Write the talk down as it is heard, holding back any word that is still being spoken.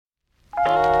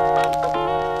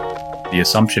The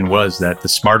assumption was that the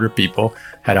smarter people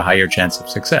had a higher chance of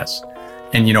success.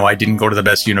 And, I didn't go to the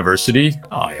best university.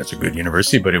 It's a good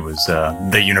university, but it was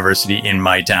the university in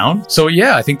my town. So,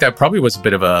 yeah, I think that probably was a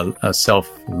bit of a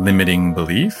self-limiting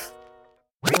belief.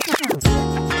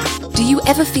 Do you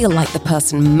ever feel like the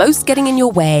person most getting in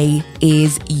your way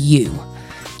is you?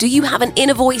 Do you have an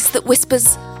inner voice that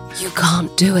whispers, "You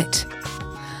can't do it"?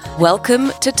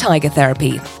 Welcome to Tiger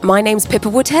Therapy. My name's Pippa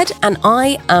Woodhead and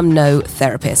I am no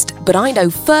therapist, but I know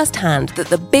firsthand that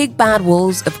the big bad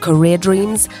wolves of career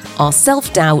dreams are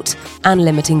self-doubt and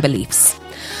limiting beliefs.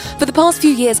 For the past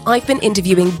few years, I've been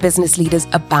interviewing business leaders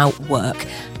about work,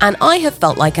 and I have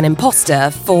felt like an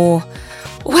imposter for,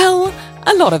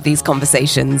 a lot of these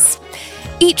conversations.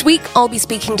 Each week, I'll be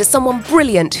speaking to someone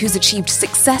brilliant who's achieved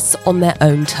success on their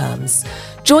own terms.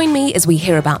 Join me as we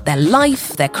hear about their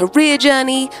life, their career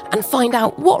journey, and find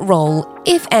out what role,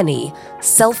 if any,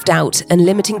 self-doubt and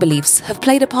limiting beliefs have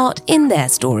played a part in their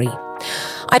story.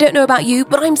 I don't know about you,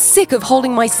 but I'm sick of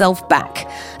holding myself back.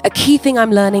 A key thing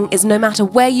I'm learning is no matter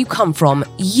where you come from,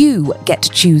 you get to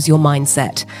choose your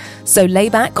mindset. So lay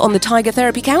back on the Tiger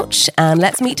Therapy couch and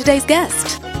let's meet today's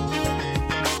guest.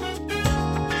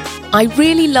 I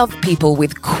really love people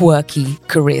with quirky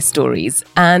career stories,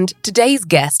 and today's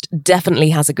guest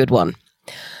definitely has a good one.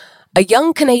 A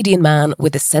young Canadian man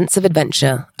with a sense of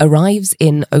adventure arrives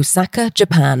in Osaka,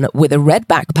 Japan with a red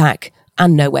backpack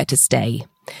and nowhere to stay.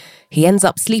 He ends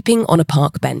up sleeping on a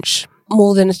park bench.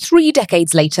 More than 3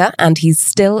 decades later, and he's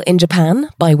still in Japan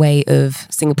by way of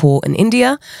Singapore and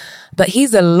India, but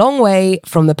he's a long way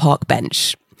from the park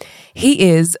bench. He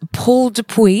is Paul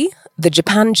Dupuis, the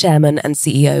Japan chairman and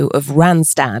CEO of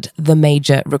Randstad, the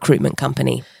major recruitment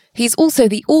company. He's also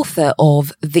the author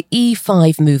of The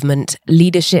E5 Movement,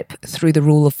 Leadership Through the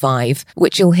Rule of Five,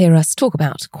 which you'll hear us talk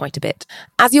about quite a bit.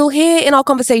 As you'll hear in our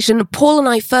conversation, Paul and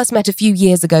I first met a few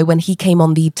years ago when he came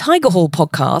on the Tiger Hall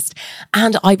podcast,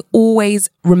 and I've always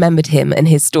remembered him and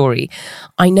his story.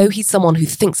 I know he's someone who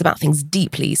thinks about things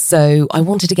deeply, so I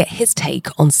wanted to get his take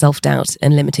on self-doubt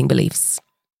and limiting beliefs.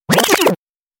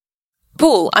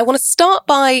 Paul, I want to start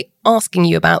by asking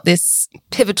you about this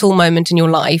pivotal moment in your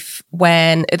life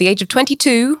when, at the age of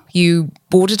 22, you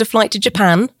boarded a flight to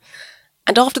Japan,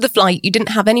 and after the flight, you didn't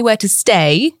have anywhere to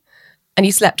stay, and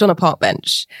you slept on a park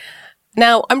bench.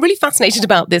 Now, I'm really fascinated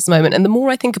about this moment, and the more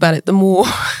I think about it, the more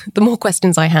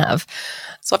questions I have.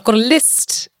 So I've got a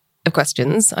list of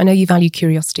questions. I know you value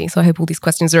curiosity, so I hope all these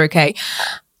questions are okay.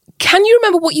 Can you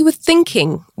remember what you were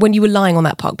thinking when you were lying on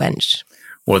that park bench?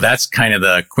 Well, that's kind of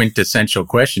the quintessential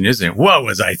question, isn't it? What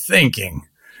was I thinking?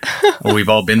 Well, we've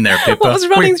all been there, Pippa. What was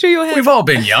running through your head? We've all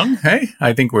been young, hey?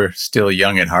 I think we're still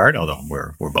young at heart, although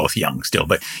we're both young still.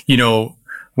 But,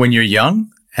 when you're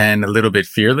young and a little bit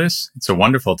fearless, it's a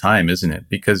wonderful time, isn't it?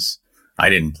 Because I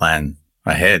didn't plan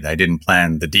ahead. I didn't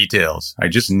plan the details. I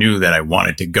just knew that I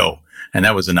wanted to go. And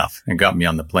that was enough. It got me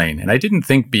on the plane. And I didn't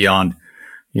think beyond,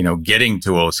 getting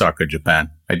to Osaka, Japan.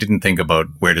 I didn't think about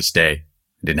where to stay.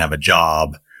 I didn't have a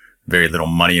job, very little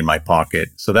money in my pocket.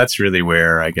 So that's really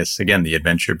where, I guess, again, the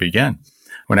adventure began.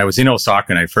 When I was in Osaka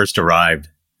and I first arrived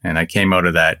and I came out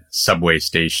of that subway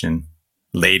station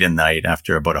late at night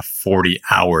after about a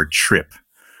 40-hour trip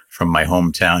from my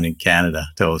hometown in Canada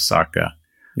to Osaka,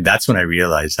 that's when I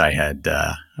realized I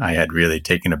had really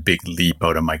taken a big leap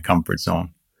out of my comfort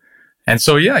zone. And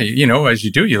so, yeah, as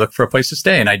you do, you look for a place to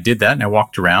stay. And I did that and I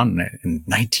walked around. And in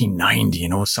 1990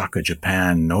 in Osaka,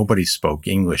 Japan, nobody spoke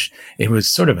English. It was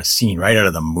sort of a scene right out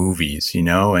of the movies,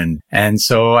 and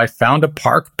so I found a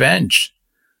park bench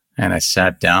and I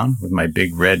sat down with my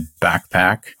big red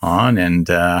backpack on and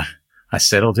I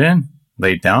settled in,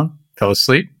 laid down, fell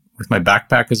asleep with my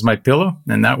backpack as my pillow.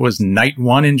 And that was night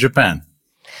 1 in Japan.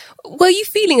 Were you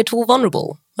feeling at all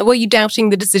vulnerable? Or were you doubting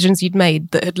the decisions you'd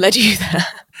made that had led you there?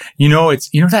 It's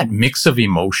that mix of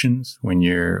emotions when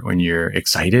you're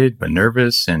excited but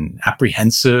nervous and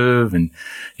apprehensive and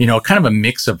kind of a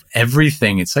mix of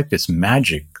everything. It's like this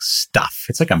magic stuff.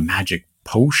 It's like a magic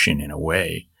potion in a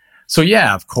way. So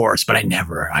yeah, of course, but I've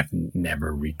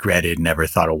never regretted, never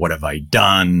thought, oh, what have I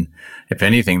done? If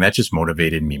anything, that just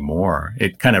motivated me more.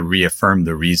 It kind of reaffirmed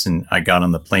the reason I got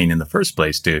on the plane in the first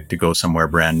place to go somewhere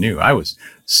brand new. I was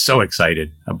so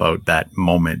excited about that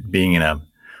moment, being in a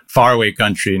faraway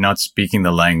country, not speaking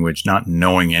the language, not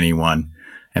knowing anyone.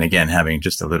 And again, having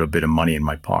just a little bit of money in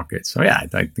my pocket. So yeah,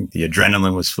 I think the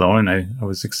adrenaline was flowing. I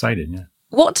was excited. Yeah.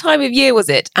 What time of year was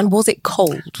it? And was it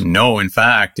cold? No, in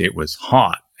fact, it was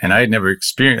hot. And I had never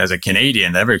experienced, as a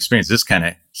Canadian, never experienced this kind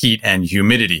of heat and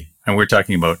humidity. And we're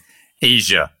talking about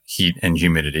Asia heat and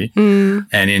humidity. And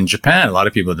in Japan, a lot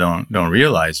of people don't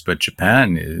realize, but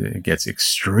Japan gets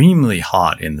extremely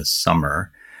hot in the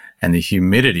summer. and the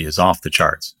humidity is off the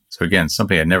charts. So again,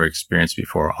 something I'd never experienced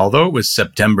before. Although it was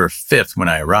September 5th when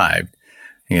I arrived,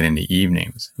 and in the evening,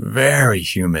 it was very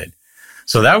humid.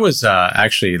 So that was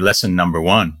actually lesson number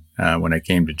one when I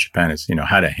came to Japan is,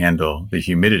 how to handle the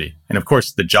humidity. And of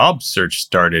course, the job search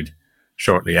started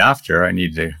shortly after. I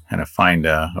needed to kind of find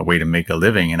a way to make a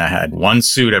living. And I had one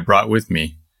suit I brought with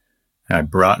me. I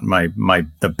brought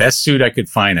the best suit I could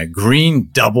find, a green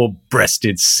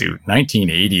double-breasted suit,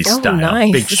 1980s style,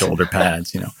 nice. Big shoulder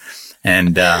pads,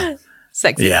 And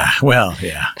sexy. Yeah, well,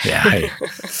 yeah. Hey.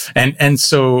 And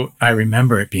so I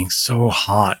remember it being so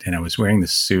hot, and I was wearing the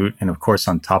suit, and of course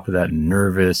on top of that,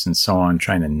 nervous and so on,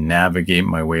 trying to navigate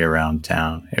my way around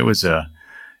town. It was a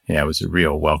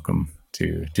real welcome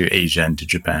to Asia and to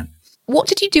Japan. What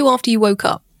did you do after you woke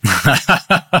up?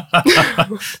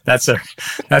 That's a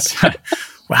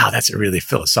really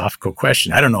philosophical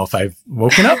question. I don't know if I've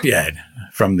woken up yet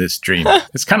from this dream.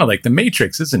 It's kind of like the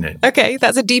Matrix, isn't it? Okay,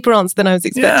 that's a deeper answer than I was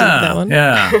expecting for that one.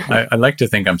 Yeah. I like to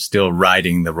think I'm still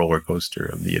riding the roller coaster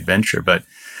of the adventure, but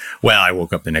I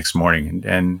woke up the next morning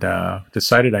and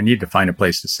decided I needed to find a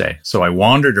place to stay. So I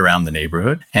wandered around the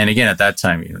neighborhood, and again at that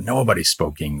time, nobody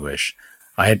spoke English.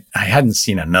 I hadn't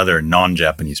seen another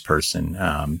non-Japanese person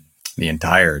the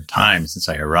entire time since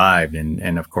I arrived.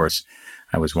 And of course,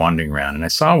 I was wandering around and I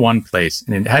saw one place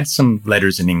and it had some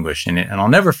letters in English in it. And I'll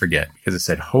never forget because it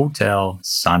said Hotel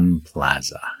Sun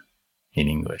Plaza in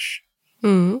English.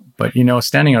 Mm. But,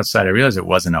 standing outside, I realized it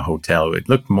wasn't a hotel. It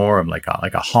looked more of like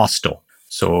a hostel.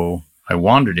 So I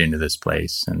wandered into this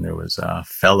place and there was a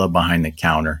fella behind the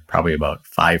counter, probably about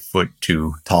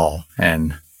 5'2" tall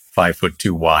and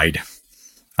 5'2" wide.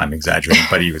 I'm exaggerating,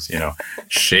 but he was,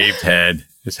 shaved head,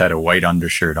 just had a white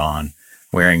undershirt on,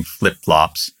 wearing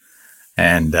flip-flops.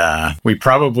 And we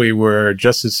probably were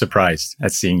just as surprised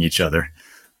at seeing each other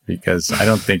because I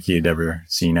don't think he had ever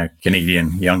seen a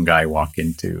Canadian young guy walk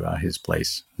into his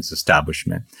place, his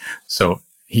establishment. So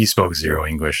he spoke zero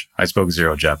English. I spoke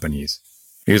zero Japanese.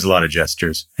 He used a lot of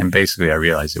gestures. And basically, I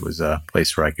realized it was a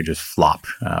place where I could just flop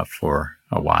for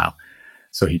a while.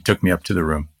 So he took me up to the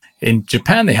room. In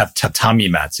Japan, they have tatami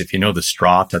mats. If you know the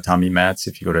straw tatami mats,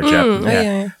 if you go to Japan.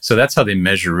 Yeah. So that's how they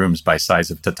measure rooms, by size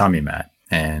of tatami mat.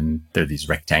 And they're these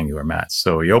rectangular mats.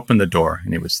 So you open the door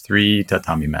and it was 3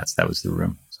 tatami mats. That was the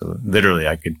room. So literally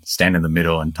I could stand in the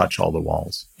middle and touch all the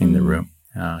walls in the room.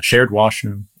 Shared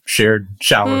washroom, shared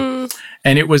shower.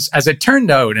 And it was, as it turned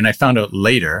out, and I found out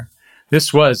later,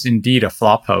 this was indeed a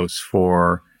flop house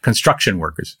for construction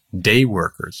workers, day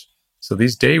workers. So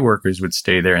these day workers would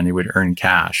stay there and they would earn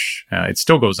cash. It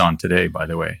still goes on today, by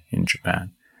the way, in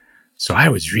Japan. So I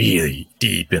was really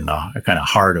deep in the kind of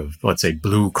heart of, let's say,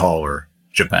 blue collar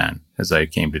Japan, as I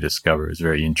came to discover. It was a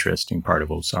very interesting part of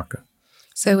Osaka.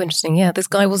 So interesting. Yeah, this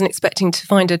guy wasn't expecting to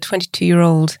find a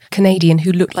 22-year-old Canadian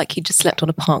who looked like he just slept on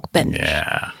a park bench.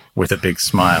 Yeah, with a big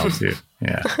smile too.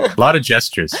 Yeah, a lot of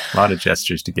gestures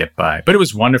to get by. But it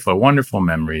was wonderful, wonderful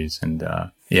memories. And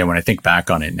when I think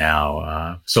back on it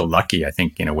now, so lucky, I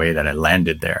think, in a way that I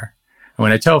landed there. And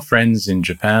when I tell friends in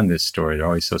Japan this story, they're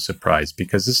always so surprised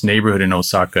because this neighborhood in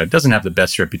Osaka doesn't have the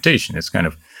best reputation. It's kind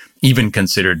of even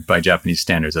considered by Japanese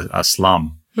standards a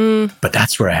slum. But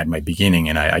that's where I had my beginning,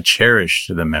 and I cherish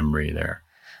the memory there.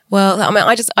 Well, I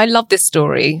mean, I love this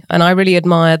story, and I really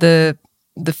admire the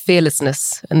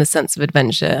fearlessness and the sense of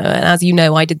adventure. And as you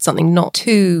know, I did something not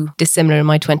too dissimilar in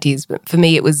my 20s, but for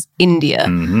me, it was India.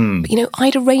 Mm-hmm. But,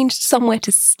 I'd arranged somewhere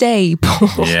to stay,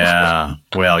 Paul. Yeah.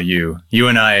 Well, you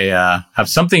and I have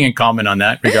something in common on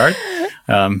that regard.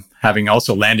 Having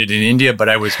also landed in India, but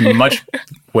I was much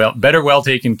well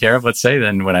taken care of, let's say,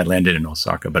 than when I landed in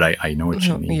Osaka. But I know what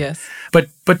you mean. Yes. But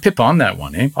Pip, on that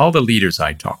one, all the leaders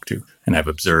I talked to and I've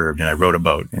observed and I wrote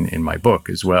about in my book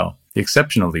as well, the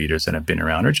exceptional leaders that have been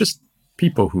around are just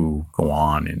people who go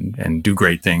on and do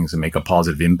great things and make a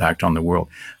positive impact on the world.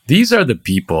 These are the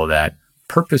people that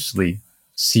purposely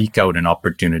seek out an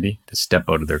opportunity to step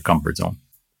out of their comfort zone.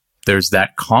 There's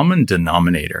that common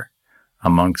denominator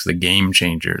amongst the game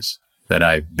changers that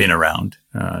I've been around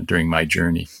during my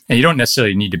journey. And you don't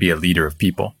necessarily need to be a leader of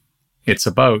people. It's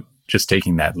about just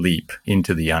taking that leap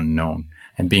into the unknown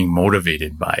and being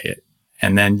motivated by it.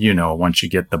 And then, once you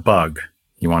get the bug,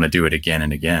 you want to do it again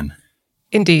and again.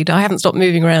 Indeed. I haven't stopped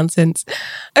moving around since.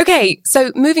 Okay,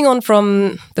 so moving on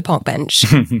from the park bench,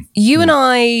 you and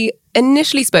I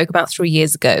initially spoke about 3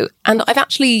 years ago, and I've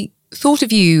actually thought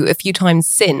of you a few times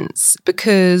since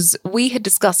because we had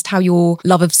discussed how your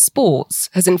love of sports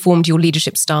has informed your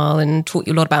leadership style and taught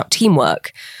you a lot about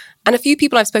teamwork. And a few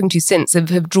people I've spoken to since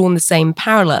have drawn the same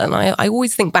parallel, and I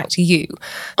always think back to you.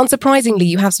 Unsurprisingly,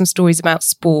 you have some stories about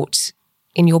sport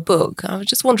in your book. I was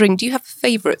just wondering, do you have a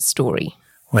favourite story?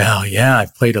 Well, yeah,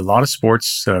 I've played a lot of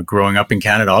sports growing up in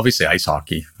Canada. Obviously, ice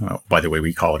hockey. By the way,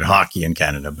 we call it hockey in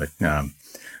Canada, but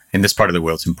in this part of the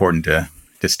world, it's important to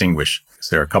distinguish.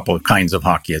 So there are a couple of kinds of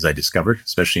hockey, as I discovered,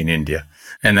 especially in India.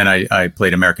 And then I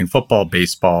played American football,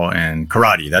 baseball, and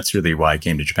karate. That's really why I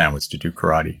came to Japan, was to do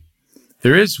karate.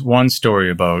 There is one story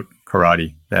about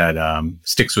karate that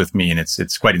sticks with me, and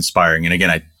it's quite inspiring. And again,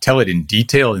 I tell it in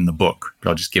detail in the book, but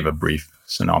I'll just give a brief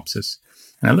synopsis.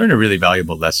 And I learned a really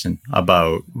valuable lesson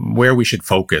about where we should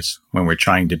focus when we're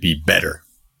trying to be better,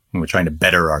 when we're trying to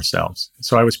better ourselves.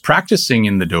 So I was practicing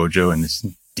in the dojo, in this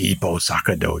deep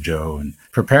Osaka dojo, and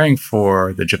preparing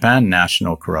for the Japan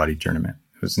National Karate Tournament.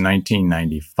 It was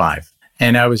 1995.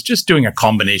 And I was just doing a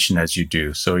combination as you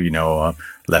do. So,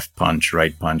 left punch,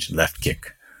 left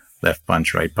kick, left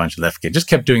punch, left kick. Just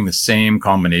kept doing the same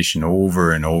combination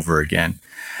over and over again.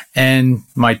 And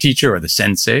my teacher, or the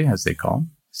sensei, as they call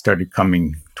him, started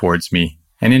coming towards me.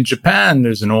 And in Japan,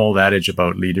 there's an old adage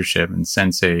about leadership, and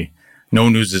sensei, no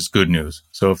news is good news.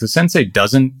 So if the sensei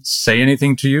doesn't say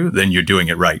anything to you, then you're doing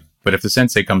it right. But if the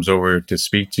sensei comes over to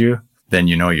speak to you, then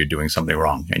you know you're doing something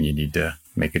wrong and you need to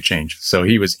make a change. So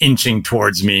he was inching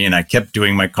towards me, and I kept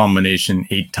doing my combination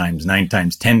 8 times, 9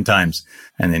 times, 10 times.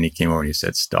 And then he came over and he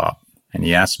said, stop. And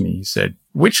he asked me, he said,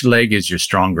 which leg is your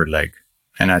stronger leg?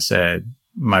 And I said,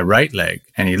 my right leg.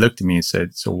 And he looked at me and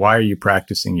said, so why are you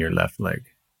practicing your left leg?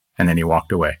 And then he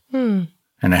walked away. And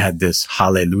I had this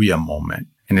hallelujah moment.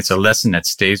 And it's a lesson that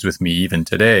stays with me even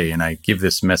today. And I give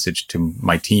this message to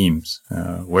my teams,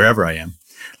 wherever I am.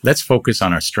 Let's focus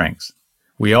on our strengths.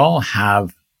 We all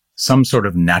have some sort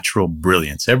of natural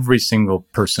brilliance. Every single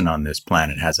person on this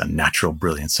planet has a natural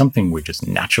brilliance, something we're just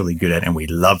naturally good at, and we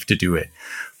love to do it.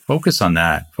 Focus on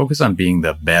that. Focus on being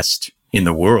the best in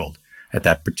the world at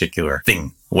that particular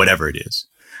thing, whatever it is.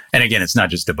 And again, it's not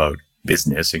just about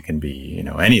business. It can be,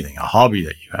 anything, a hobby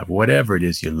that you have, whatever it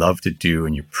is you love to do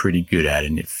and you're pretty good at it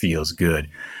and it feels good.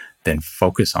 Then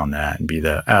focus on that and be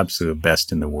the absolute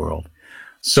best in the world.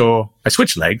 So I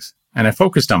switched legs and I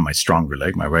focused on my stronger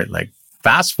leg, my right leg.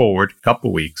 Fast forward a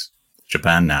couple weeks,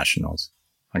 Japan Nationals.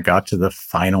 I got to the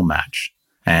final match.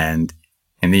 And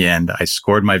in the end, I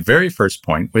scored my very first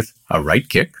point with a right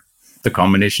kick, the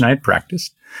combination I had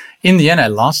practiced. In the end, I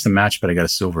lost the match, but I got a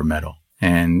silver medal.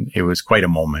 And it was quite a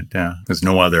moment. There's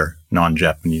no other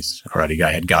non-Japanese karate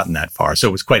guy had gotten that far. So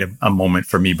it was quite a moment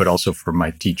for me, but also for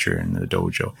my teacher in the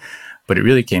dojo. But it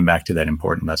really came back to that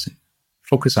important lesson.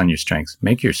 Focus on your strengths.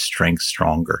 Make your strengths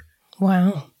stronger.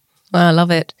 Wow. Well, I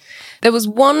love it. There was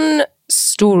one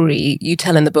story you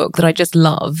tell in the book that I just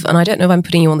love. And I don't know if I'm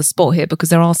putting you on the spot here because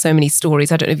there are so many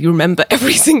stories. I don't know if you remember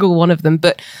every single one of them,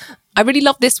 but I really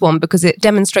love this one because it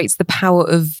demonstrates the power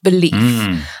of belief.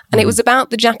 And it was about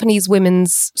the Japanese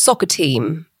women's soccer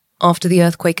team after the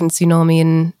earthquake and tsunami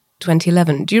in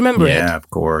 2011. Do you remember it? Yeah, of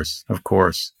course. Of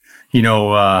course.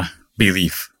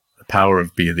 Belief, the power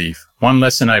of belief. One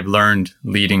lesson I've learned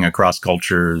leading across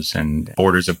cultures and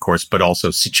borders, of course, but also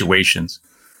situations.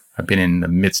 I've been in the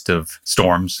midst of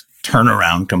storms,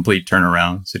 complete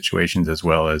turnaround situations, as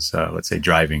well as, let's say,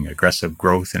 driving aggressive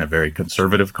growth in a very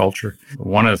conservative culture.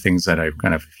 One of the things that I've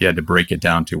if you had to break it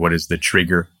down to what is the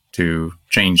trigger to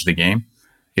change the game,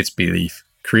 it's belief.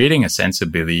 Creating a sense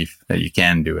of belief that you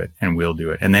can do it and will do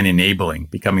it, and then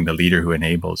becoming the leader who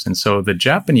enables. And so the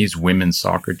Japanese women's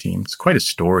soccer team, it's quite a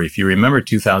story. If you remember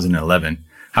 2011,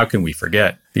 how can we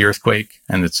forget the earthquake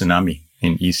and the tsunami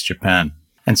in East Japan?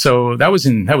 And so that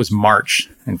was March,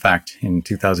 in fact, in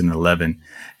 2011.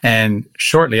 And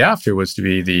shortly after was to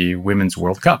be the Women's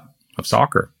World Cup of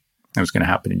soccer. That was going to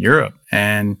happen in Europe.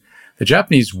 And the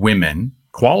Japanese women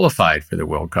qualified for the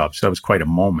World Cup. So that was quite a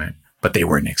moment. But they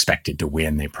weren't expected to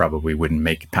win. They probably wouldn't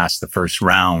make it past the first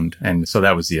round. And so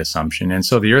that was the assumption. And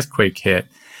so the earthquake hit.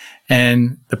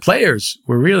 And the players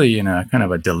were really in a kind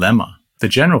of a dilemma. The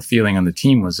general feeling on the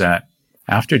team was that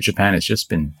after Japan has just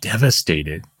been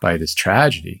devastated by this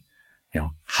tragedy,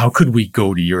 how could we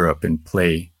go to Europe and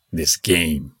play this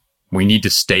game? We need to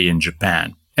stay in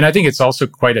Japan. And I think it's also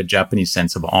quite a Japanese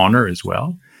sense of honor as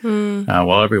well.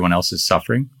 While everyone else is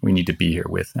suffering, we need to be here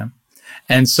with them.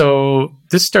 And so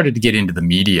this started to get into the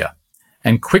media.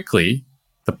 And quickly,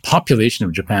 the population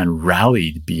of Japan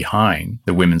rallied behind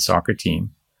the women's soccer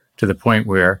team to the point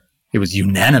where it was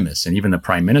unanimous. And even the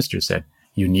prime minister said,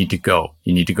 you need to go.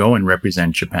 You need to go and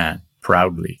represent Japan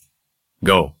proudly.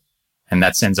 Go. And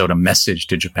that sends out a message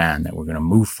to Japan that we're going to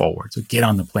move forward. So get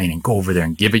on the plane and go over there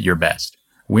and give it your best.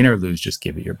 Win or lose, just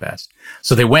give it your best.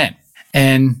 So they went.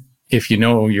 And if you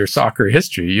know your soccer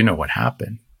history, you know what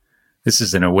happened. This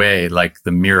is in a way like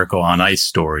the miracle on ice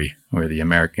story where the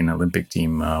American Olympic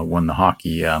team won the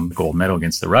hockey gold medal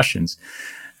against the Russians.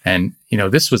 And,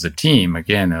 this was a team,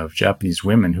 again, of Japanese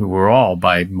women who were all,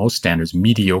 by most standards,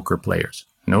 mediocre players,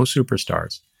 no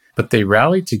superstars. But they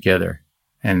rallied together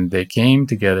and they came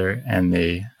together and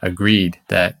they agreed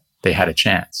that they had a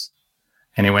chance.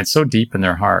 And it went so deep in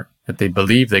their heart that they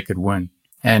believed they could win.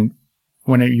 And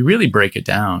when you really break it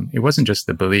down, it wasn't just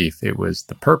the belief, it was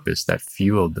the purpose that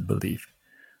fueled the belief.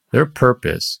 Their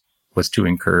purpose was to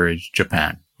encourage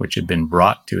Japan, which had been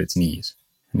brought to its knees.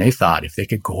 And they thought if they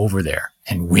could go over there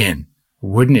and win,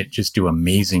 wouldn't it just do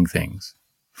amazing things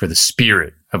for the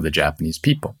spirit of the Japanese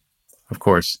people? Of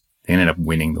course, they ended up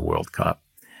winning the World Cup.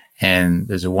 And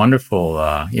there's a wonderful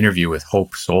interview with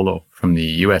Hope Solo from the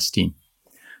US team,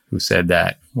 who said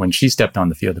that when she stepped on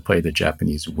the field to play the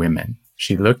Japanese women,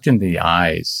 she looked in the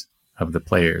eyes of the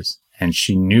players and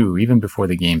she knew even before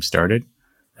the game started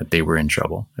that they were in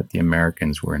trouble, that the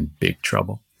Americans were in big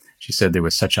trouble. She said there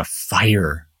was such a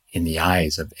fire in the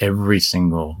eyes of every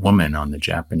single woman on the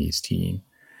Japanese team.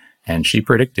 And she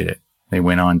predicted it. They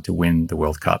went on to win the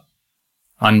World Cup.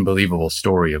 Unbelievable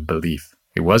story of belief.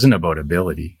 It wasn't about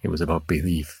ability. It was about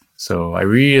belief. So I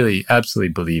really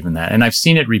absolutely believe in that. And I've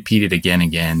seen it repeated again and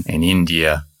again in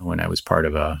India when I was part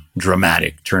of a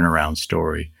dramatic turnaround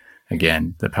story.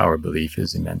 Again, the power of belief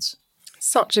is immense.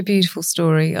 Such a beautiful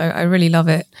story. I really love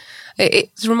it.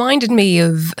 It's reminded me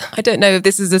of, I don't know if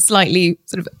this is a slightly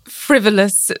sort of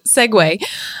frivolous segue.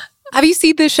 Have you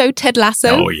seen the show Ted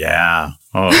Lasso? Oh, yeah.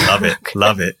 Oh, love it.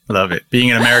 Love it. Love it.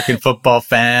 Being an American football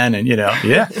fan and,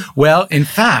 yeah. Well, in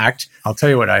fact, I'll tell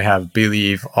you what, I have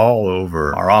belief all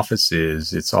over our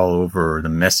offices. It's all over the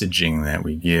messaging that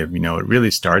we give. It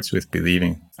really starts with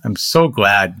believing. I'm so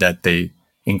glad that they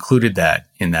included that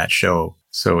in that show.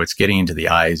 So it's getting into the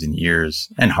eyes and ears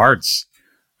and hearts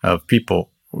of people,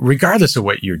 regardless of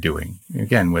what you're doing.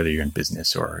 Again, whether you're in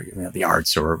business or the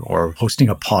arts or hosting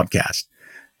a podcast.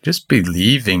 Just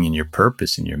believing in your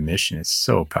purpose and your mission is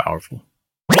so powerful.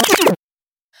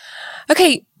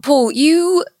 Okay, Paul,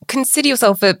 you consider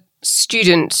yourself a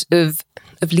student of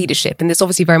leadership, and this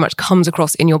obviously very much comes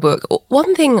across in your book.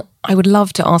 One thing I would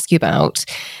love to ask you about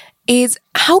is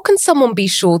how can someone be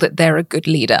sure that they're a good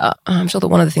leader? I'm sure that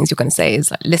one of the things you're going to say is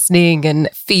like listening and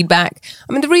feedback.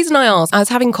 I mean, the reason I asked, I was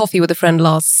having coffee with a friend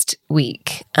last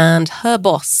week and her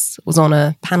boss was on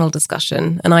a panel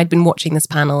discussion and I'd been watching this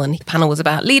panel and the panel was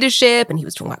about leadership and he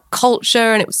was talking about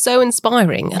culture and it was so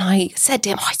inspiring. And I said to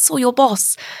him, I saw your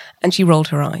boss. And she rolled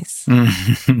her eyes.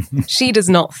 She does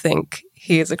not think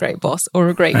he is a great boss or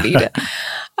a great leader.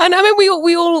 And I mean,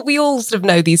 we all sort of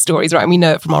know these stories, right? And we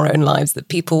know it from our own lives that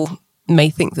people may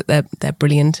think that they're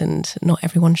brilliant and not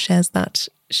everyone shares that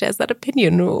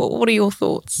opinion. What are your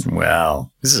thoughts?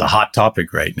 Well, this is a hot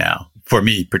topic right now. For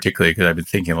me, particularly, because I've been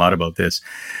thinking a lot about this.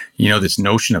 This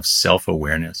notion of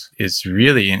self-awareness is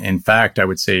really, in fact, I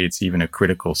would say it's even a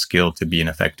critical skill to be an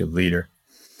effective leader.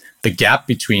 The gap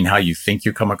between how you think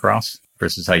you come across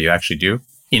versus how you actually do,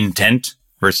 intent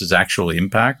versus actual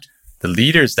impact. The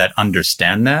leaders that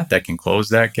understand that can close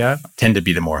that gap, tend to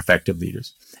be the more effective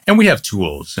leaders. And we have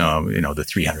tools, the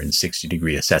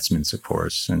 360-degree assessments, of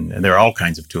course, and there are all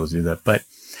kinds of tools to do that. But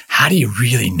how do you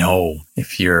really know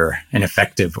if you're an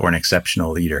effective or an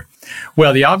exceptional leader?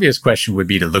 Well, the obvious question would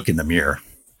be to look in the mirror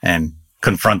and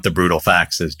confront the brutal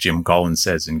facts, as Jim Collins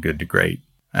says in Good to Great.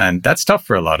 And that's tough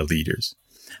for a lot of leaders.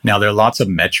 Now, there are lots of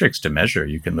metrics to measure.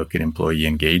 You can look at employee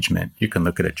engagement. You can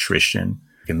look at attrition.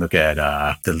 You can look at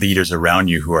the leaders around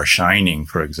you who are shining,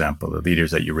 for example, the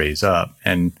leaders that you raise up.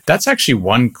 And that's actually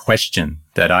one question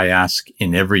that I ask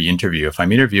in every interview. If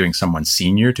I'm interviewing someone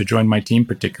senior to join my team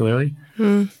particularly,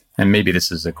 and maybe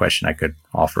this is a question I could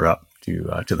offer up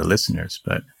to the listeners,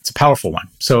 but it's a powerful one.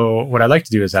 So what I like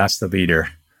to do is ask the leader,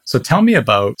 so tell me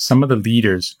about some of the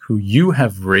leaders who you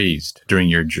have raised during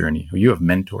your journey, who you have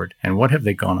mentored, and what have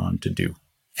they gone on to do?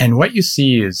 And what you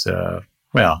see is, a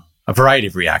variety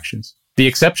of reactions. The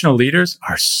exceptional leaders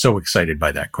are so excited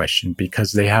by that question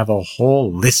because they have a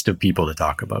whole list of people to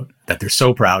talk about that they're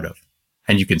so proud of.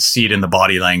 And you can see it in the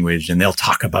body language, and they'll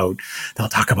talk about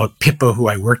Pippa, who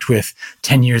I worked with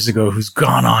 10 years ago, who's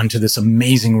gone on to this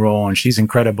amazing role, and she's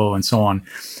incredible, and so on.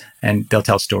 And they'll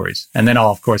tell stories. And then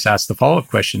I'll, of course, ask the follow-up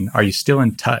question, are you still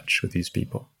in touch with these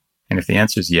people? And if the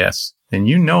answer is yes, then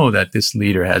you know that this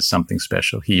leader has something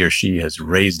special. He or she has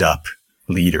raised up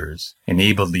leaders,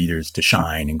 enabled leaders to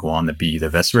shine and go on to be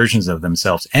the best versions of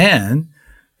themselves. And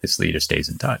this leader stays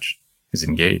in touch, is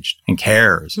engaged, and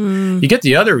cares. You get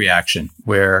the other reaction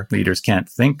where leaders can't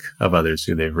think of others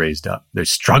who they've raised up. They're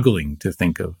struggling to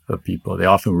think of people. They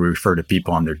often refer to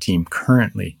people on their team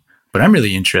currently. But I'm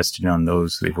really interested in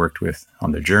those they've worked with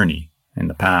on their journey. in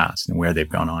the past and where they've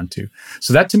gone on to.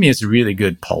 So that to me is a really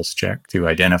good pulse check to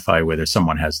identify whether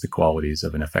someone has the qualities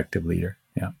of an effective leader.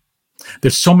 Yeah.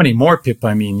 There's so many more, Pip.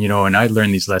 I mean, and I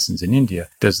learned these lessons in India.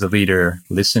 Does the leader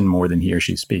listen more than he or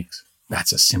she speaks?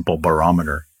 That's a simple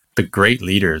barometer. The great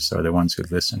leaders are the ones who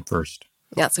listen first.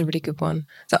 That's a really good one.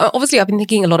 So obviously, I've been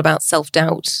thinking a lot about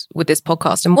self-doubt with this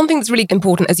podcast. And one thing that's really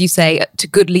important, as you say, to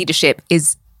good leadership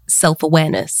is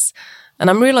self-awareness. And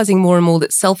I'm realizing more and more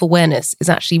that self-awareness is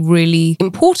actually really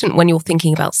important when you're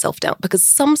thinking about self-doubt, because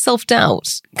some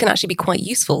self-doubt can actually be quite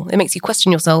useful. It makes you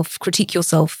question yourself, critique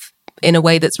yourself in a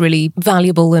way that's really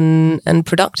valuable and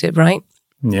productive, right?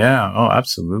 Yeah. Oh,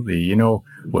 absolutely.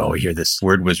 We hear this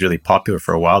word was really popular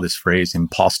for a while, this phrase,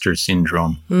 imposter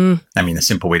syndrome. I mean, the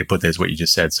simple way to put that is what you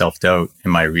just said, self-doubt.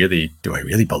 Do I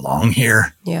really belong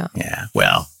here? Yeah. Yeah.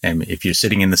 Well, and if you're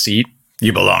sitting in the seat,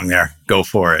 you belong there. Go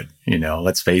for it.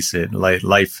 Let's face it.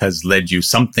 Life has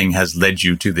something has led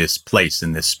you to this place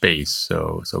in this space.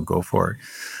 So go for it.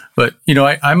 But,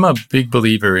 I'm a big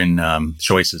believer in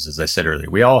choices, as I said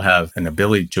earlier. We all have an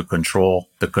ability to control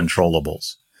the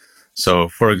controllables. So,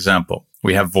 for example,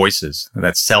 we have voices,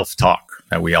 that self-talk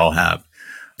that we all have.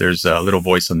 There's a little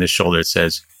voice on this shoulder that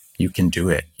says, you can do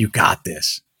it. You got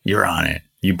this. You're on it.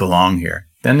 You belong here.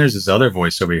 Then there's this other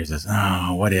voice over here that says,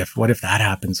 oh, what if that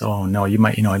happens? Oh, no, it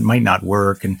might not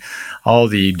work. And all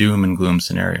the doom and gloom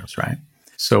scenarios, right?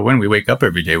 So when we wake up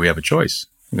every day, we have a choice.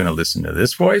 I'm going to listen to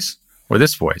this voice or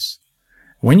this voice.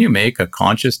 When you make a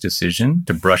conscious decision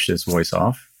to brush this voice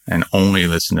off and only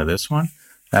listen to this one,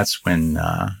 that's when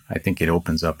I think it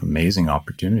opens up amazing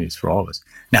opportunities for all of us.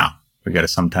 Now, we got to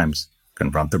sometimes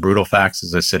confront the brutal facts,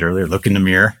 as I said earlier, look in the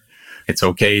mirror. It's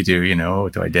okay to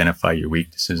identify your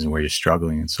weaknesses and where you're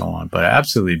struggling and so on. But I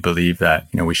absolutely believe that,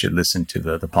 we should listen to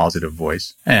the positive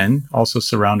voice and also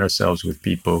surround ourselves with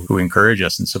people who encourage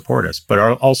us and support us, but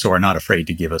are not afraid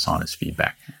to give us honest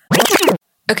feedback.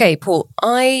 Okay, Paul,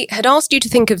 I had asked you to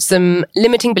think of some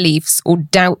limiting beliefs or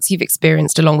doubts you've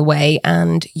experienced along the way,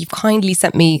 and you've kindly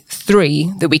sent me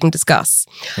 3 that we can discuss.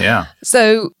 Yeah.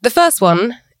 So the first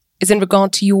one is in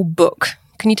regard to your book.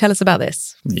 Can you tell us about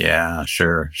this? Yeah,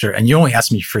 sure. And you only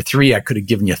asked me for 3. I could have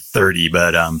given you 30,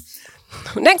 but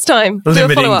next time,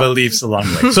 limiting beliefs along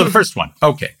the way. So the first one.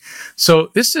 Okay.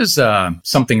 So this is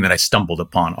something that I stumbled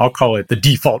upon. I'll call it the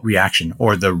default reaction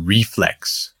or the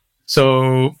reflex.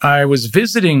 So I was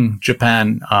visiting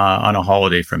Japan on a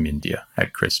holiday from India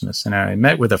at Christmas, and I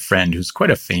met with a friend who's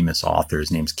quite a famous author. His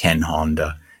name's Ken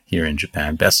Honda here in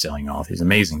Japan, best-selling author. He's an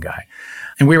amazing guy.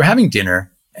 And we were having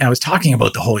dinner, and I was talking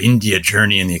about the whole India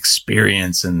journey and the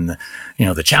experience and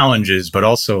the challenges, but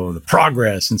also the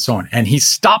progress and so on. And he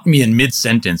stopped me in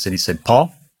mid-sentence and he said,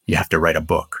 Paul, you have to write a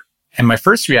book. And my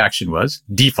first reaction was,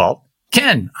 default,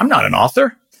 Ken, I'm not an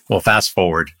author. Well, fast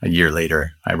forward a year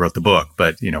later, I wrote the book,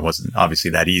 but it wasn't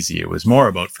obviously that easy. It was more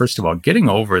about, first of all, getting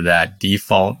over that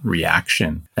default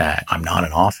reaction that I'm not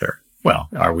an author. Well,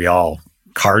 are we all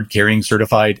card-carrying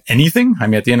certified anything? I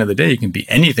mean, at the end of the day, you can be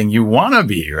anything you want to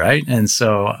be, right? And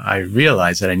so I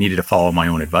realized that I needed to follow my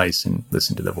own advice and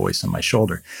listen to the voice on my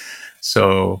shoulder.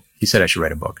 So he said I should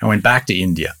write a book. I went back to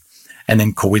India. And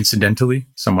then coincidentally,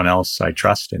 someone else I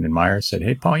trust and admire said,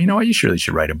 hey, Paul, you know what? You surely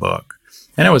should write a book.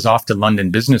 And I was off to London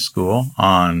Business School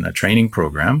on a training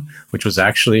program, which was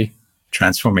actually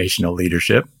transformational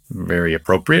leadership, very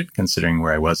appropriate considering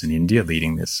where I was in India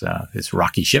leading this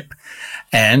rocky ship.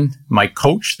 And my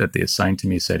coach that they assigned to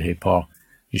me said, hey, Paul,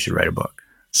 you should write a book.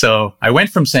 So I went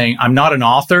from saying, I'm not an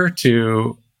author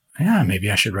to, maybe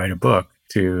I should write a book,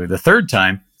 to the third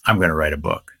time, I'm going to write a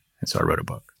book. And so I wrote a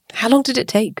book. How long did it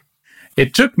take?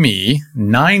 It took me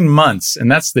 9 months, and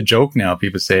that's the joke now.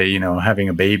 People say, having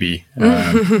a baby.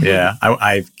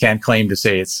 I can't claim to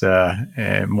say it's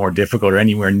more difficult or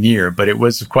anywhere near, but it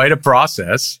was quite a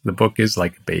process. The book is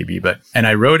like a baby, and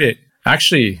I wrote it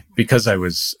actually because I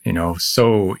was,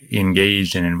 so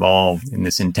engaged and involved in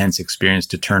this intense experience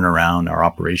to turn around our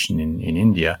operation in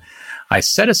India. I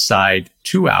set aside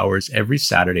 2 hours every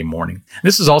Saturday morning.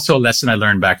 This is also a lesson I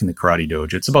learned back in the karate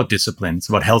dojo. It's about discipline. It's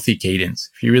about healthy cadence.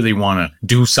 If you really want to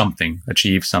do something,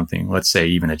 achieve something, let's say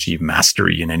even achieve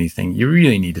mastery in anything, you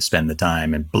really need to spend the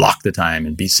time and block the time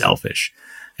and be selfish.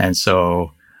 And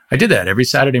so I did that every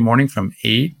Saturday morning from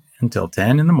 8 until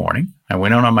 10 in the morning. I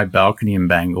went out on my balcony in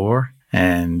Bangalore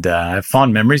And I have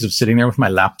fond memories of sitting there with my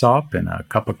laptop and a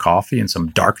cup of coffee and some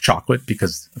dark chocolate,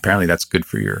 because apparently that's good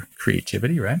for your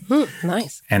creativity, right?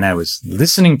 Nice. And I was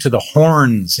listening to the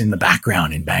horns in the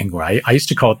background in Bangor. I used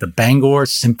to call it the Bangor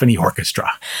Symphony Orchestra.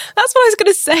 That's what I was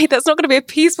going to say. That's not going to be a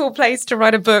peaceful place to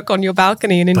write a book on your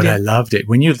balcony in India. But I loved it.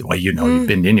 You've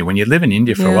been to India. When you live in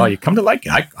India for a while, you come to like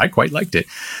it. I quite liked it.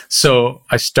 So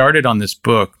I started on this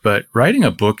book, but writing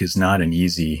a book is not an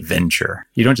easy venture.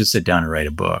 You don't just sit down and write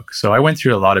a book. So I went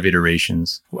through a lot of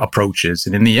iterations, approaches,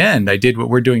 and in the end, I did what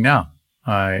we're doing now.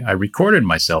 I recorded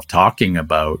myself talking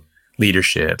about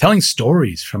leadership, telling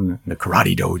stories from the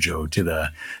karate dojo to the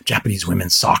Japanese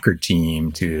women's soccer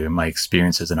team to my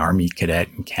experience as an Army cadet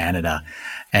in Canada.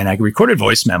 And I recorded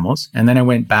voice memos, and then I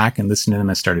went back and listened to them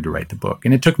and started to write the book.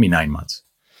 And it took me 9 months.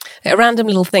 A random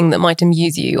little thing that might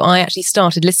amuse you. I actually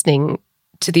started listening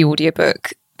to the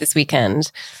audiobook this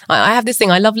weekend. I have this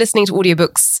thing. I love listening to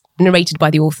audiobooks narrated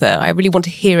by the author. I really want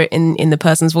to hear it in the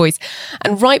person's voice.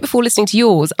 And right before listening to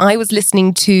yours, I was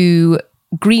listening to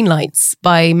Green Lights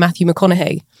by Matthew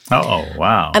McConaughey. Oh,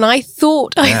 wow. And I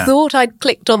thought I'd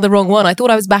clicked on the wrong one. I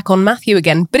thought I was back on Matthew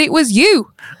again, but it was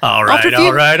you. All right.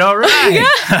 Yeah.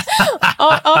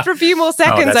 After a few more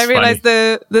seconds, I realized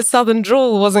the southern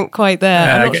drawl wasn't quite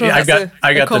there.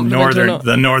 I got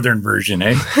the northern version,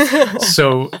 eh?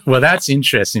 That's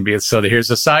interesting because here's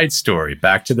a side story.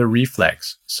 Back to the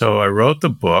reflex. So I wrote the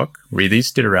book,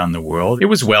 released it around the world. It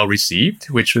was well received,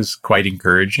 which was quite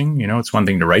encouraging. It's one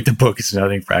thing to write the book; it's another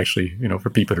thing for actually, for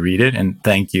people to read it. And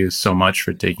thank you so much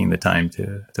for taking the time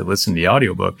to listen to the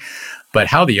audiobook. But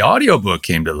how the audiobook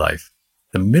came to life,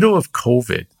 the middle of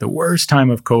COVID, the worst time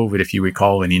of COVID, if you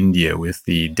recall, in India with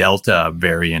the Delta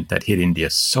variant that hit India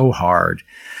so hard.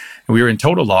 And we were in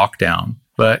total lockdown.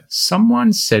 But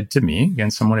someone said to me,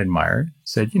 again, someone I admired,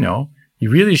 said, you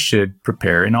really should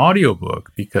prepare an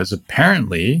audiobook because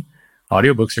apparently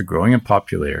audiobooks are growing in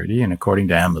popularity. And according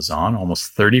to Amazon,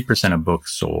 almost 30% of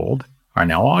books sold are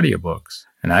now audiobooks.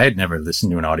 And I had never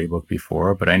listened to an audiobook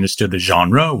before, but I understood the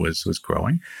genre was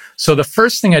growing. So the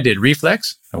first thing I did,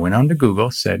 reflex, I went on to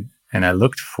Google, and I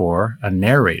looked for a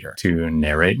narrator to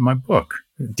narrate my book,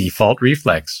 default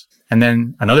reflex. And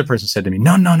then another person said to me,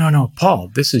 no, Paul,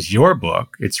 this is your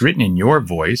book. It's written in your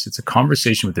voice. It's a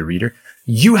conversation with the reader.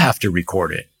 You have to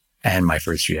record it. And my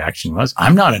first reaction was,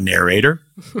 I'm not a narrator.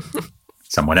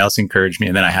 Someone else encouraged me.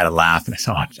 And then I had a laugh and I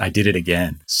said, I did it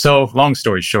again. So long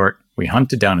story short, we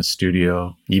hunted down a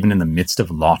studio, even in the midst of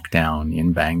lockdown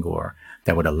in Bangor,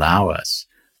 that would allow us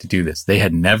to do this. They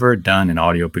had never done an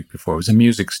audiobook before. It was a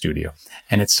music studio.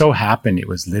 And it so happened it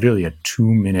was literally a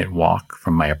 2-minute walk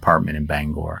from my apartment in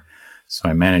Bangor. So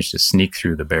I managed to sneak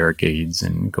through the barricades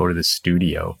and go to the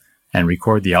studio and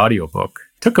record the audiobook.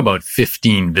 It took about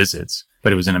 15 visits,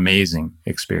 but it was an amazing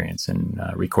experience and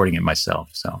recording it myself.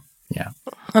 So, yeah.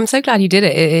 I'm so glad you did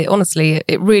it. Honestly,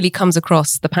 it really comes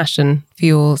across the passion for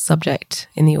your subject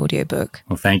in the audiobook.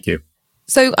 Well, thank you.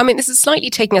 So, this is slightly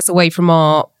taking us away from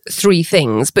our 3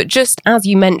 things, but just as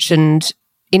you mentioned,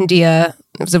 India,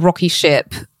 it was a rocky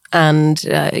ship, and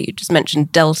you just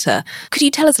mentioned Delta. Could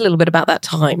you tell us a little bit about that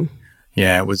time?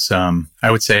 Yeah, it was,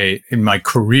 I would say in my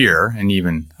career and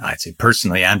even I'd say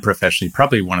personally and professionally,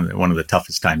 probably one of the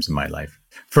toughest times in my life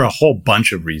for a whole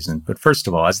bunch of reasons. But first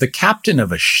of all, as the captain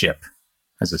of a ship,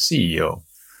 as a CEO,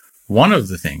 one of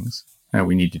the things that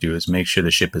we need to do is make sure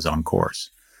the ship is on course.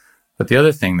 But the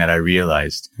other thing that I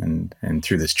realized and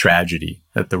through this tragedy,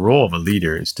 that the role of a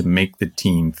leader is to make the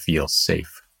team feel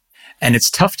safe. And it's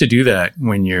tough to do that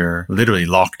when you're literally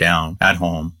locked down at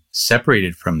home,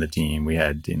 separated from the team. We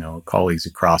had, colleagues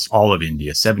across all of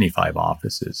India, 75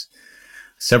 offices,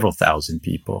 several thousand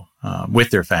people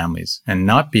with their families, and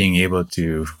not being able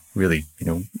to really,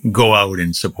 go out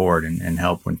and support and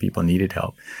help when people needed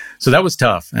help. So that was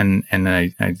tough. And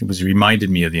it was reminded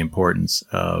me of the importance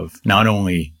of not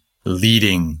only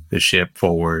leading the ship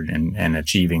forward and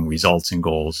achieving results and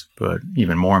goals, but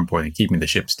even more importantly, keeping the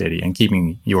ship steady and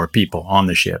keeping your people on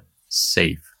the ship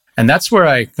safe. And that's where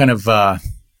I kind of, I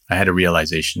had a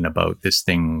realization about this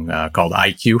thing called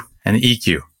IQ and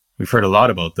EQ. We've heard a lot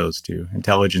about those two.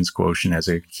 Intelligence quotient as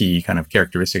a key kind of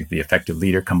characteristic of the effective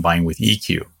leader combined with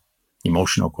EQ,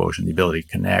 emotional quotient, the ability to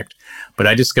connect. But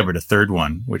I discovered a third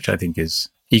one, which I think is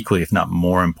equally, if not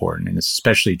more important, and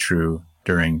especially true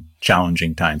during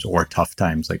challenging times or tough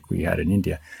times like we had in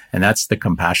India. And that's the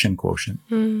compassion quotient.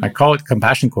 I call it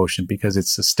compassion quotient because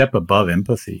it's a step above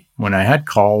empathy. When I had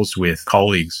calls with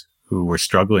colleagues who were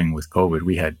struggling with COVID,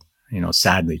 we had,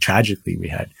 sadly, tragically, we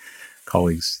had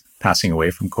colleagues passing away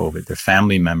from COVID, their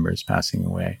family members passing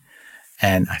away.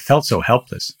 And I felt so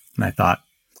helpless. And I thought,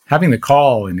 having the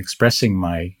call and expressing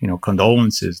my,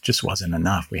 condolences just wasn't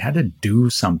enough. We had to do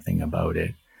something about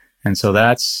it. And so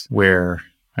that's where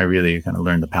I really kind of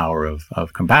learned the power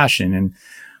of compassion. And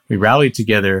we rallied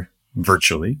together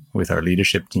virtually with our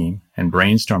leadership team and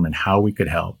brainstormed on how we could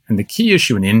help. And the key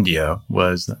issue in India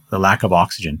was the lack of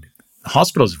oxygen. The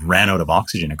hospitals ran out of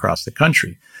oxygen across the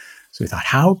country. So we thought,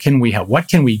 how can we help? What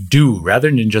can we do rather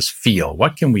than just feel?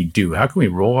 What can we do? How can we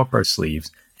roll up our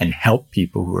sleeves and help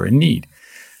people who are in need?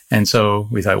 And so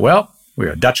we thought, well,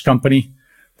 we're a Dutch company.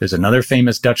 There's another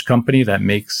famous Dutch company that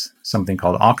makes something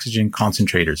called oxygen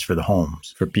concentrators for the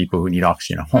homes, for people who need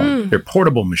oxygen at home. They're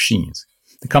portable machines.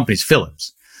 The company's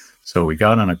Philips. So we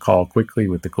got on a call quickly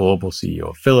with the global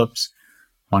CEO of Philips.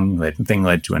 One thing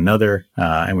led to another,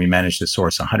 and we managed to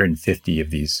source 150 of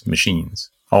these machines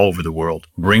all over the world,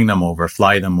 bring them over,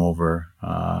 fly them over.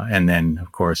 And then,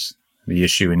 of course, the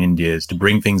issue in India is to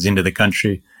bring things into the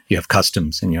country. You have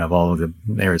customs and you have all of the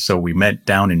there. So we met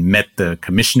the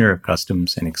commissioner of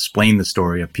customs and explained the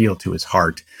story, appealed to his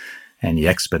heart, and he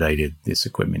expedited this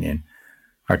equipment in.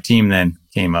 Our team then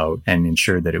came out and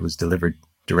ensured that it was delivered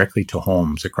directly to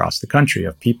homes across the country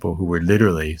of people who were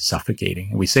literally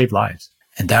suffocating, and we saved lives.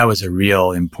 And that was a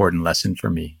real important lesson for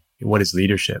me. What is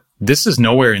leadership? This is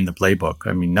nowhere in the playbook.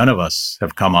 I mean, none of us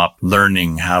have come up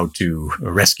learning how to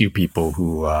rescue people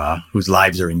whose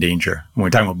lives are in danger. When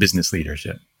we're talking about business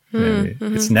leadership,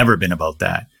 it's never been about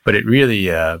that. But it really,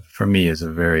 for me, is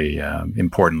a very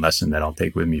important lesson that I'll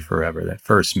take with me forever. That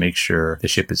first, make sure the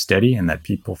ship is steady and that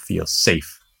people feel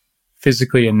safe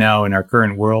physically. And now in our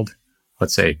current world,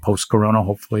 let's say post-corona,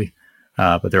 hopefully,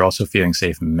 but they're also feeling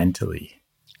safe mentally.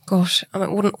 Gosh, I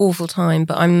mean, what an awful time!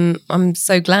 But I'm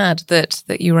so glad that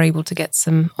you were able to get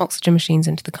some oxygen machines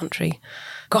into the country.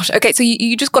 Gosh, okay, so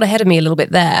you just got ahead of me a little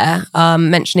bit there,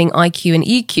 mentioning IQ and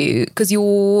EQ, because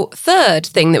your third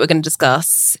thing that we're going to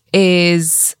discuss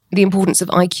is the importance of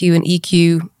IQ and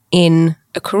EQ in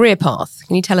a career path.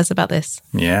 Can you tell us about this?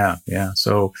 Yeah.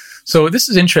 So this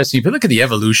is interesting. If you look at the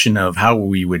evolution of how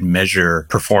we would measure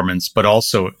performance, but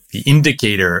also the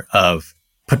indicator of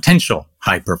potential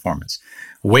high performance.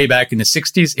 Way back in the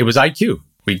 60s, it was IQ.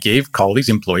 We gave colleagues,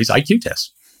 employees IQ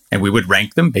tests, and we would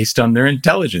rank them based on their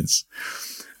intelligence.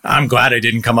 I'm glad I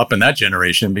didn't come up in that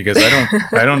generation because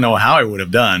I don't know how I would have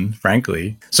done,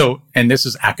 frankly. So, and this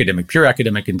is academic, pure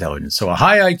academic intelligence. So a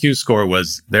high IQ score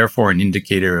was therefore an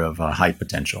indicator of a high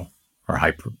potential or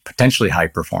potentially high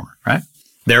performer, right?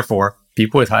 Therefore,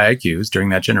 people with high IQs during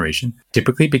that generation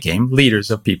typically became leaders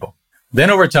of people.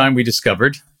 Then over time, we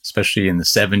discovered, especially in the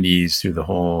 70s, through the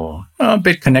whole, a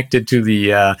bit connected to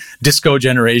the disco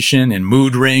generation and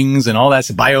mood rings and all that,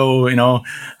 biorhythm,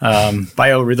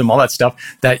 all that stuff,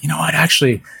 that,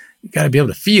 actually, you got to be able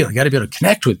to feel, you got to be able to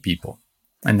connect with people.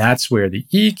 And that's where the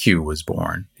EQ was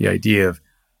born, the idea of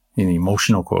the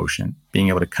emotional quotient, being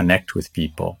able to connect with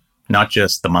people, not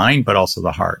just the mind, but also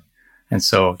the heart. And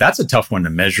so that's a tough one to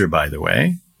measure, by the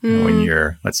way. When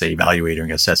you're, let's say, evaluating,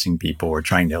 assessing people or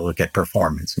trying to look at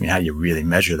performance. I mean, how do you really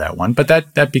measure that one? But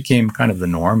that became kind of the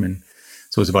norm. And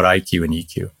so it was about IQ and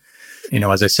EQ.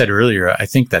 As I said earlier, I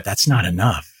think that that's not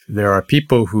enough. There are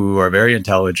people who are very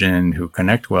intelligent, who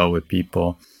connect well with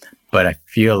people. But I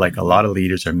feel like a lot of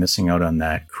leaders are missing out on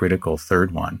that critical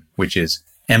third one, which is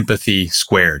empathy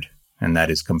squared. And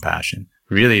that is compassion.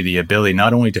 Really the ability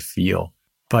not only to feel,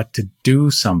 but to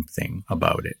do something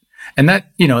about it. And that,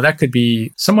 that could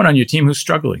be someone on your team who's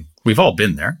struggling. We've all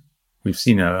been there. We've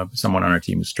seen someone on our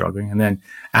team who's struggling. And then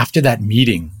after that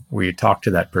meeting where you talk to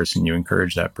that person, you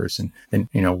encourage that person, then,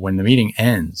 when the meeting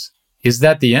ends, is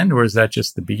that the end or is that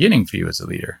just the beginning for you as a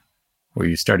leader? Where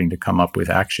you're starting to come up with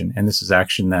action. And this is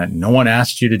action that no one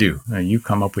asked you to do. You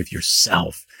come up with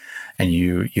yourself and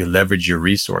you leverage your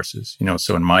resources.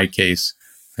 So in my case,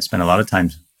 I spent a lot of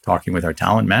time talking with our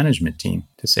talent management team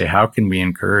to say, how can we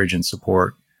encourage and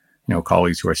support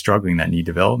colleagues who are struggling that need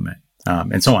development,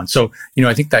 and so on. So,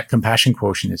 I think that compassion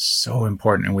quotient is so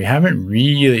important. And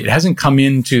it hasn't come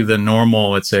into the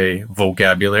normal, let's say,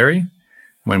 vocabulary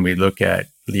when we look at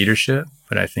leadership,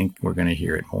 but I think we're going to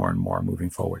hear it more and more moving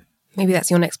forward. Maybe that's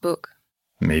your next book.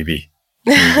 Maybe.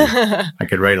 I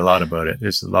could write a lot about it.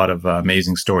 There's a lot of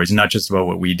amazing stories, not just about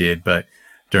what we did, but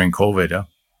during COVID,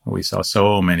 we saw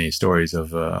so many stories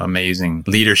of amazing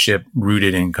leadership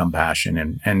rooted in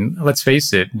compassion. And let's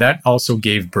face it, that also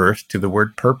gave birth to the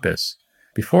word purpose.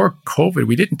 Before COVID,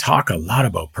 we didn't talk a lot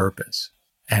about purpose.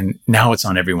 And now it's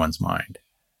on everyone's mind.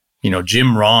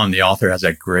 Jim Rohn, the author, has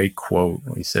that great quote.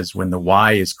 He says, when the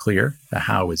why is clear, the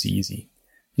how is easy.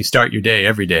 You start your day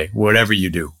every day, whatever you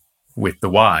do, with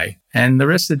the why. And the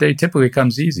rest of the day typically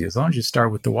comes easy as long as you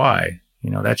start with the why.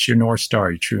 That's your North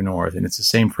Star, your true north. And it's the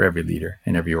same for every leader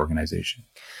in every organization.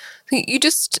 You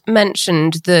just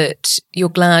mentioned that you're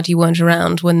glad you weren't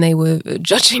around when they were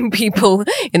judging people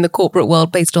in the corporate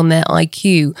world based on their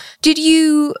IQ. Did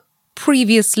you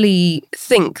previously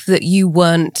think that you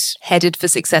weren't headed for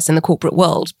success in the corporate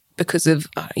world because of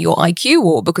your IQ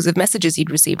or because of messages you'd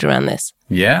received around this?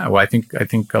 Yeah, well, I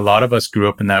think a lot of us grew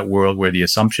up in that world where the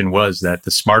assumption was that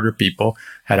the smarter people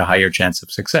had a higher chance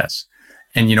of success.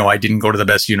 And, I didn't go to the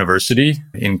best university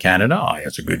in Canada.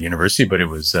 It's a good university, but it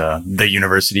was the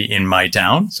university in my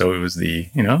town. So it was the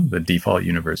default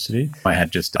university. I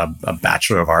had just a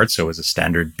Bachelor of Arts, so it was a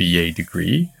standard BA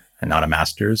degree and not a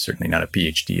master's, certainly not a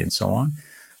PhD and so on.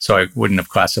 So I wouldn't have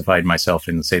classified myself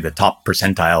in, say, the top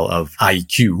percentile of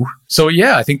IQ. So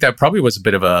yeah, I think that probably was a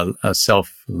bit of a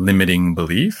self-limiting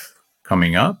belief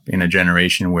coming up in a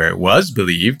generation where it was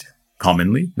believed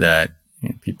commonly that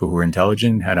people who were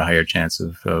intelligent had a higher chance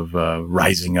of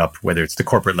rising up, whether it's the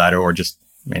corporate ladder or just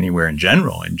anywhere in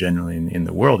general, and generally in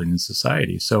the world and in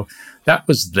society. So that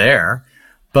was there.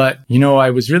 But, I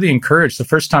was really encouraged. The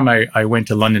first time I went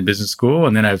to London Business School,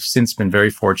 and then I've since been very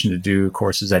fortunate to do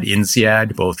courses at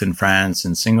INSEAD, both in France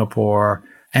and Singapore.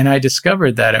 And I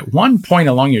discovered that at one point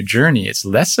along your journey, it's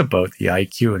less about the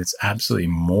IQ and it's absolutely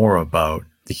more about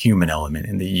the human element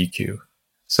and the EQ.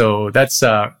 So that's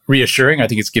reassuring. I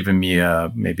think it's given me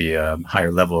maybe a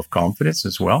higher level of confidence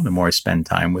as well. The more I spend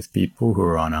time with people who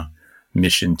are on a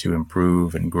mission to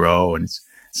improve and grow, and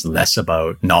it's less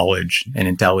about knowledge and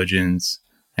intelligence.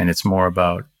 And it's more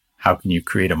about how can you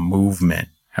create a movement?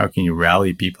 How can you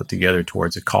rally people together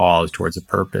towards a cause, towards a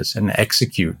purpose, and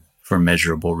execute for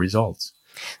measurable results?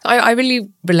 I really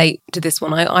relate to this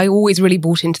one. I always really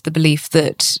bought into the belief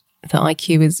that the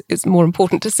IQ is more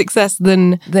important to success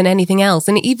than anything else.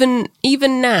 And even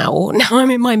now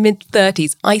I'm in my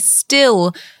mid-30s, I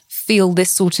still feel this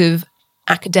sort of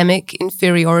academic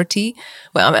inferiority.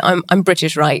 Well, I'm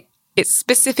British, right? It's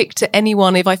specific to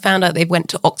anyone. If I found out they went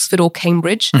to Oxford or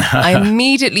Cambridge, I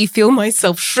immediately feel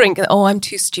myself shrink. Oh, I'm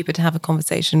too stupid to have a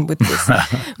conversation with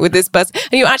this person.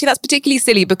 And actually, that's particularly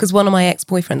silly because one of my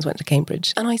ex-boyfriends went to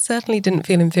Cambridge, and I certainly didn't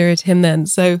feel inferior to him then.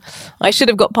 So I should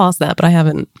have got past that, but I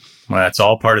haven't. Well, that's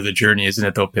all part of the journey, isn't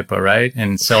it, though, Pippa? Right?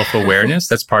 And self-awareness.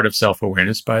 That's part of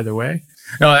self-awareness, by the way.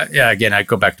 No, yeah, again, I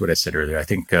go back to what I said earlier. I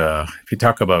think if you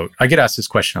talk about, I get asked this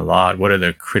question a lot, what are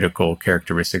the critical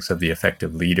characteristics of the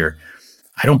effective leader?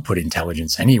 I don't put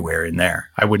intelligence anywhere in there.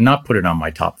 I would not put it on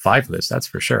my top 5 list, that's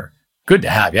for sure. Good to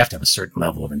have. You have to have a certain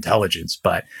level of intelligence,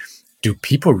 but do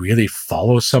people really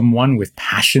follow someone with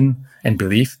passion and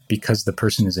belief because the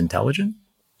person is intelligent?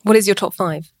 What is your top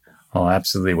 5? Oh,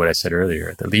 absolutely what I said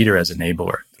earlier. The leader as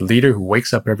enabler. The leader who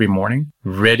wakes up every morning,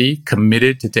 ready,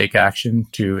 committed to take action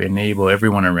to enable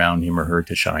everyone around him or her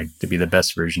to shine, to be the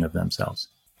best version of themselves.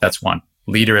 That's one.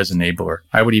 Leader as enabler.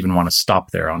 I would even want to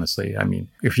stop there, honestly. I mean,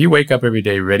 if you wake up every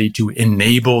day ready to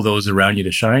enable those around you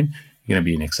to shine, you're going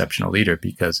to be an exceptional leader,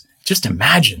 because just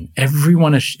imagine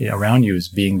everyone around you is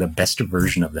being the best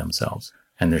version of themselves,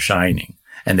 and they're shining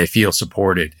and they feel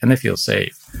supported and they feel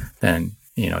safe. Then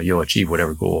you'll achieve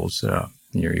whatever goals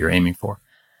you're aiming for.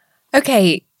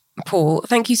 Okay, Paul,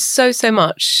 thank you so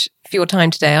much for your time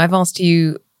today. I've asked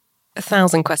you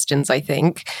 1,000 questions, I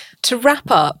think. To wrap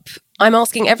up, I'm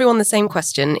asking everyone the same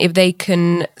question. If they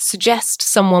can suggest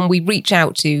someone we reach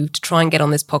out to try and get on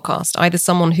this podcast, either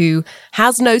someone who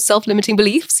has no self-limiting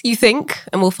beliefs, you think,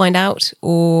 and we'll find out,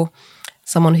 or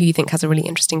someone who you think has a really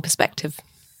interesting perspective.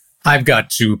 I've got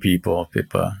 2 people,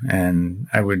 Pippa, and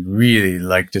I would really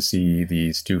like to see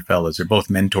these 2 fellas. They're both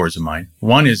mentors of mine.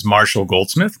 One is Marshall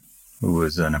Goldsmith, who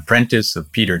was an apprentice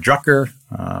of Peter Drucker.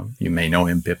 You may know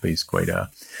him, Pippa. He's quite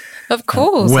of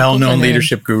course, well-known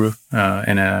leadership guru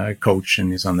and a coach, and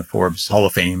he's on the Forbes Hall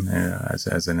of Fame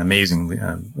as an amazing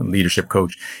leadership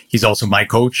coach. He's also my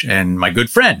coach and my good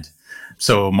friend.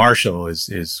 So Marshall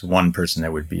is one person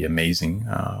that would be amazing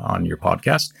on your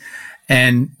podcast.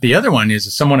 And the other one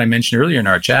is someone I mentioned earlier in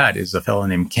our chat, is a fellow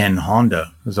named Ken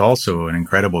Honda, who's also an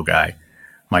incredible guy,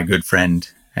 my good friend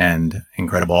and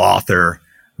incredible author,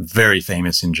 very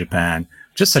famous in Japan,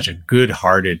 just such a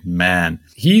good-hearted man.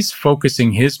 He's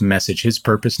focusing his message, his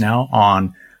purpose now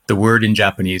on the word in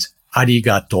Japanese,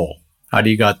 arigato.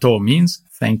 Arigato means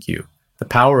thank you, the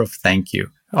power of thank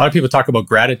you. A lot of people talk about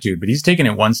gratitude, but he's taking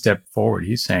it one step forward.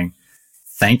 He's saying,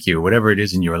 thank you, whatever it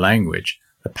is in your language.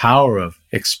 The power of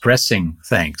expressing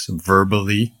thanks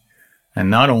verbally,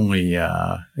 and not only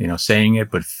saying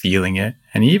it, but feeling it.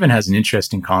 And he even has an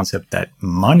interesting concept that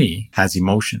money has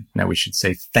emotion. That we should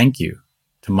say thank you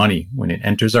to money when it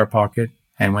enters our pocket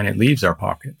and when it leaves our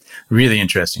pocket. Really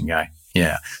interesting guy.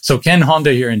 Yeah. So Ken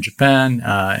Honda here in Japan,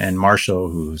 and Marshall,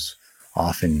 who's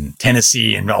off in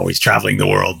Tennessee and always traveling the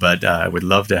world. But I would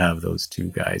love to have those two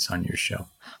guys on your show.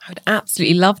 I would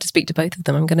absolutely love to speak to both of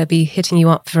them. I'm going to be hitting you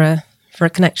up for a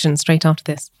connection straight after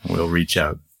this. We'll reach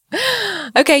out.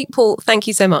 Okay, Paul, thank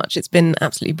you so much. It's been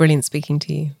absolutely brilliant speaking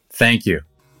to you. Thank you.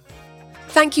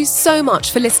 Thank you so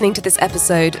much for listening to this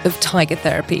episode of Tiger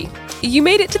Therapy. You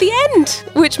made it to the end,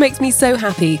 which makes me so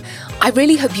happy. I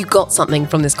really hope you got something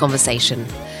from this conversation.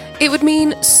 It would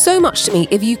mean so much to me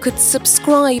if you could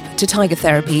subscribe to Tiger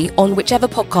Therapy on whichever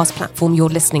podcast platform you're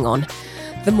listening on.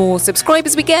 The more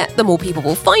subscribers we get, the more people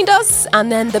will find us, and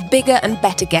then the bigger and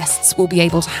better guests we'll be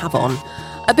able to have on.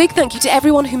 A big thank you to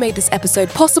everyone who made this episode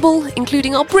possible,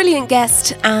 including our brilliant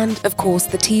guest and, of course,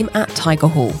 the team at Tiger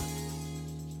Hall.